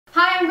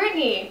Hi, I'm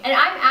Brittany. And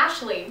I'm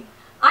Ashley.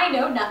 I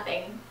know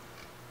nothing.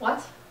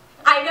 What?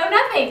 I know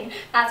nothing!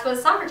 That's what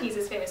Socrates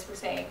is famous for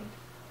saying.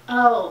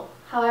 Oh,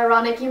 how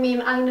ironic. You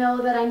mean I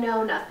know that I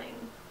know nothing.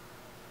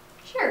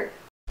 Sure.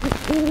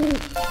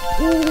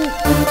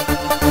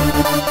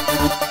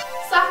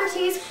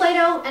 Socrates,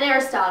 Plato, and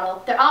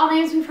Aristotle. They're all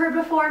names we've heard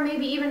before,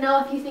 maybe even know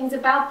a few things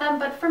about them,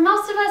 but for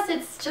most of us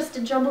it's just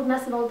a jumbled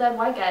mess of old dead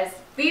white guys.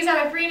 These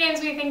are the three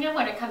names we think of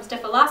when it comes to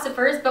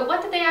philosophers, but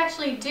what did they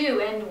actually do,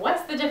 and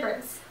what's the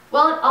difference?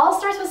 Well, it all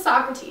starts with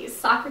Socrates.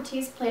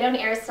 Socrates, Plato, and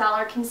Aristotle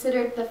are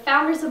considered the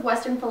founders of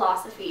Western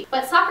philosophy.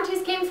 But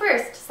Socrates came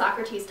first.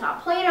 Socrates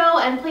taught Plato,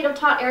 and Plato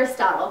taught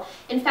Aristotle.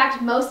 In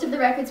fact, most of the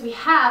records we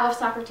have of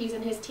Socrates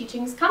and his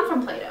teachings come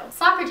from Plato.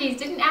 Socrates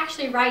didn't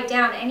actually write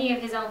down any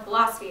of his own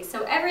philosophies,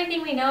 so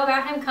everything we know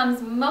about him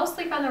comes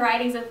mostly from the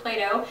writings of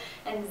Plato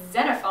and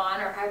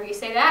Xenophon, or however you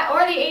say that,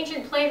 or the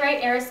ancient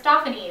playwright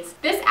Aristophanes.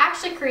 This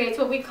actually creates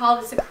what we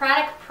call the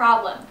Socratic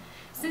problem.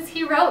 Since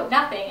he wrote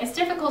nothing, it's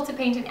difficult to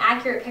paint an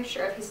accurate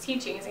picture of his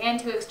teachings and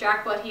to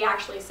extract what he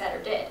actually said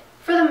or did.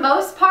 For the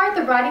most part,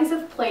 the writings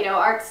of Plato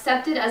are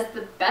accepted as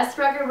the best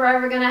record we're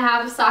ever going to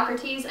have of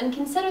Socrates and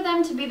consider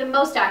them to be the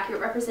most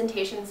accurate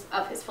representations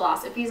of his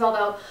philosophies,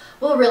 although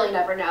we'll really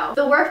never know.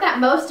 The work that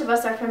most of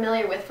us are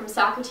familiar with from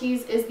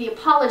Socrates is the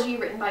Apology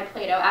written by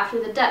Plato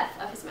after the death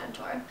of his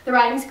mentor. The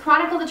writings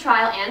chronicle the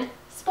trial and,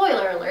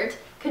 spoiler alert,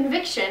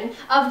 conviction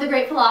of the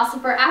great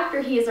philosopher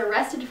after he is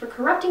arrested for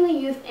corrupting the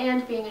youth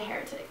and being a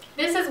heretic.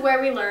 This is where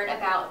we learn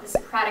about the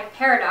Socratic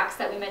paradox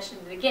that we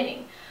mentioned in the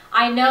beginning.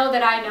 I know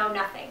that I know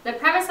nothing. The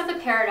premise of the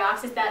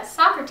paradox is that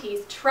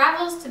Socrates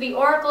travels to the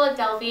oracle at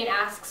Delphi and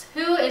asks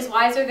who is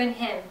wiser than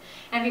him,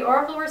 and the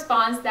oracle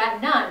responds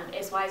that none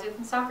is wiser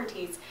than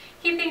Socrates.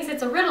 He thinks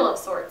it's a riddle of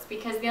sorts,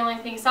 because the only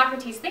thing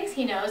Socrates thinks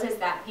he knows is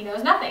that he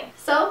knows nothing.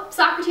 So,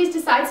 Socrates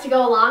decides to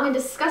go along and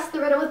discuss the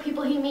riddle with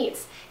people he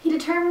meets. He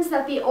determines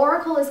that the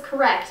oracle is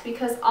correct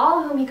because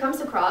all whom he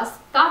comes across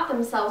thought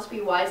themselves to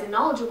be wise and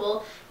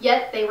knowledgeable,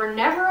 yet they were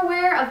never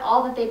aware of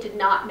all that they did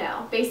not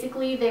know.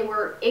 Basically, they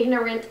were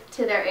ignorant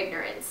to their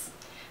ignorance.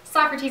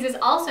 Socrates is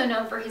also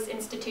known for his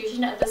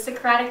institution of the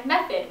Socratic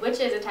method, which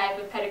is a type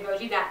of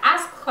pedagogy that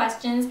asks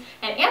questions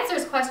and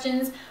answers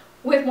questions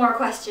with more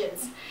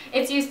questions.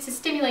 It's used to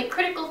stimulate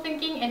critical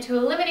thinking and to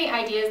eliminate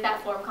ideas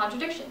that form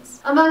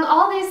contradictions. Among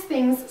all these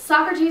things,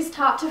 Socrates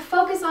taught to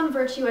focus on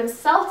virtue and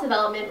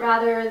self-development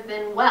rather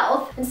than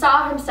wealth, and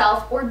saw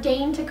himself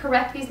ordained to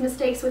correct these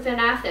mistakes within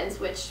Athens,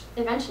 which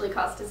eventually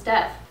caused his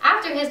death.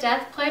 After his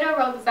death, Plato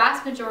wrote the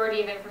vast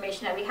majority of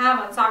information that we have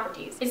on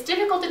Socrates. It's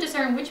difficult to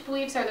discern which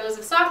beliefs are those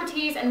of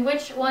Socrates and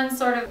which ones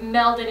sort of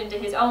melded into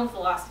his own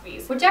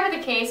philosophies. Whichever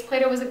the case,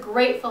 Plato was a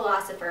great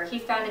philosopher. He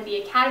founded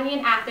the Academy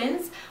in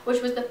Athens,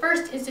 which was the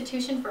first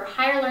institution for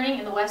higher learning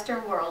in the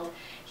Western world.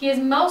 He is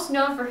most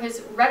known for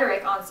his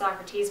rhetoric on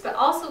Socrates, but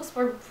also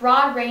explored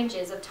broad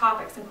ranges of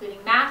topics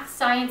including math,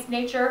 science,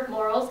 nature,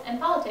 morals, and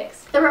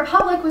politics. The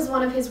Republic was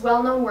one of his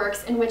well-known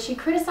works in which he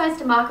criticized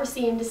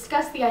democracy and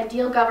discussed the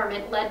ideal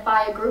government led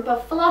by a group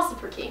of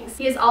philosopher kings.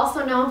 He is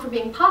also known for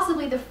being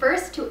possibly the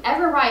first to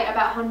ever write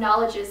about how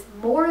knowledge is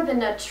more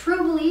than a true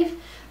belief,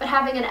 but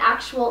having an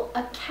actual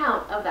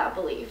account of that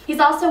belief.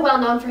 He's also well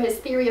known for his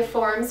theory of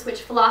forms,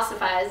 which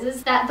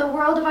philosophizes that the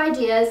world of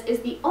ideas is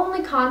the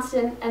only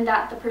constant and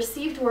that the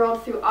perceived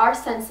world through our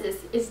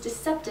senses is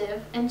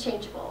deceptive and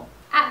changeable.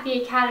 At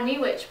the Academy,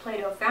 which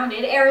Plato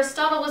founded,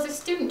 Aristotle was a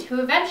student who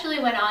eventually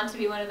went on to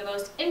be one of the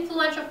most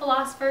influential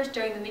philosophers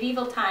during the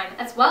medieval time,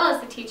 as well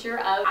as the teacher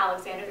of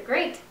Alexander the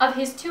Great. Of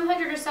his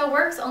 200 or so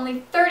works,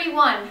 only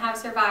 31 have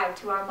survived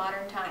to our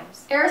modern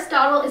times.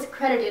 Aristotle is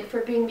credited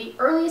for being the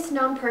earliest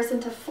known person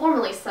to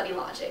formally study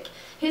logic.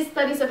 His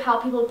studies of how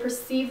people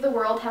perceive the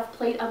world have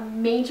played a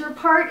major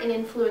part in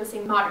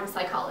influencing modern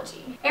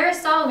psychology.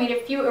 Aristotle made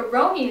a few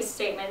erroneous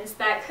statements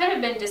that could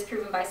have been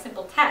disproven by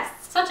simple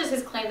tests, such as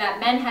his claim that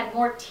men had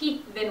more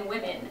teeth than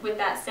women. With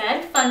that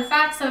said, fun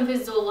fact, some of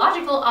his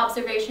zoological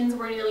observations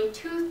were nearly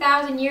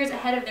 2,000 years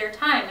ahead of their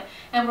time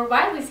and were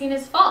widely seen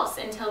as false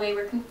until they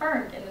were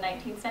confirmed in the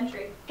 19th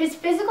century. His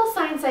physical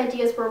science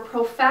ideas were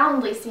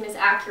profoundly seen as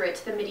accurate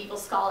to the medieval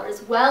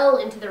scholars well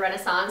into the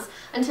Renaissance,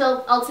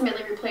 until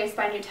ultimately replaced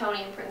by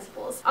Newtonian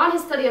principles. On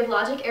his study of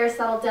logic,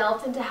 Aristotle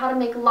delved into how to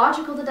make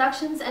logical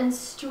deductions and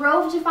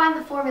strove to find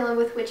the formula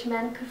with which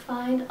men could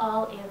find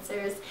all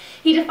answers.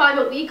 He defined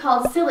what we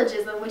called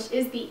syllogism, which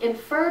is the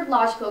inferred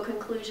logical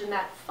conclusion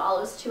that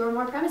follows two or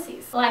more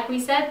premises. Like we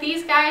said,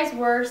 these guys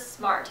were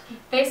smart.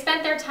 They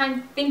spent their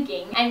time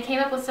thinking and came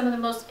up with some of the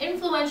most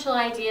influential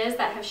ideas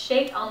that have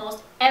shaped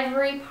almost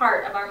every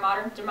part of our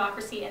modern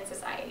democracy and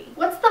society.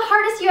 What's the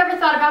hardest you ever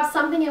thought about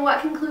something and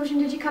what conclusion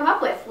did you come up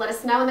with? Let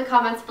us know in the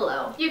comments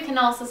below. You can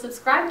also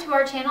subscribe to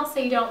our channel so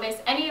you don't miss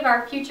any of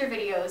our future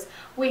videos.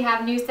 We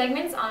have new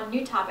segments on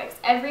new topics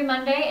every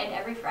Monday and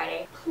every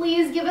Friday.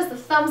 Please give us a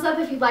thumbs up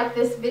if you like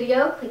this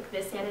video. Click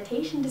this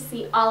annotation to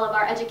see all of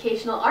our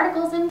educational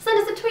articles and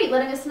send us a tweet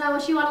letting us know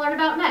what you want to learn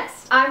about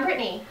next. I'm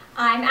Brittany.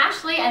 I'm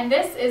Ashley, and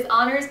this is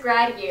Honors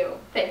Grad U.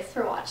 Thanks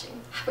for watching.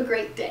 Have a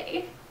great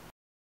day.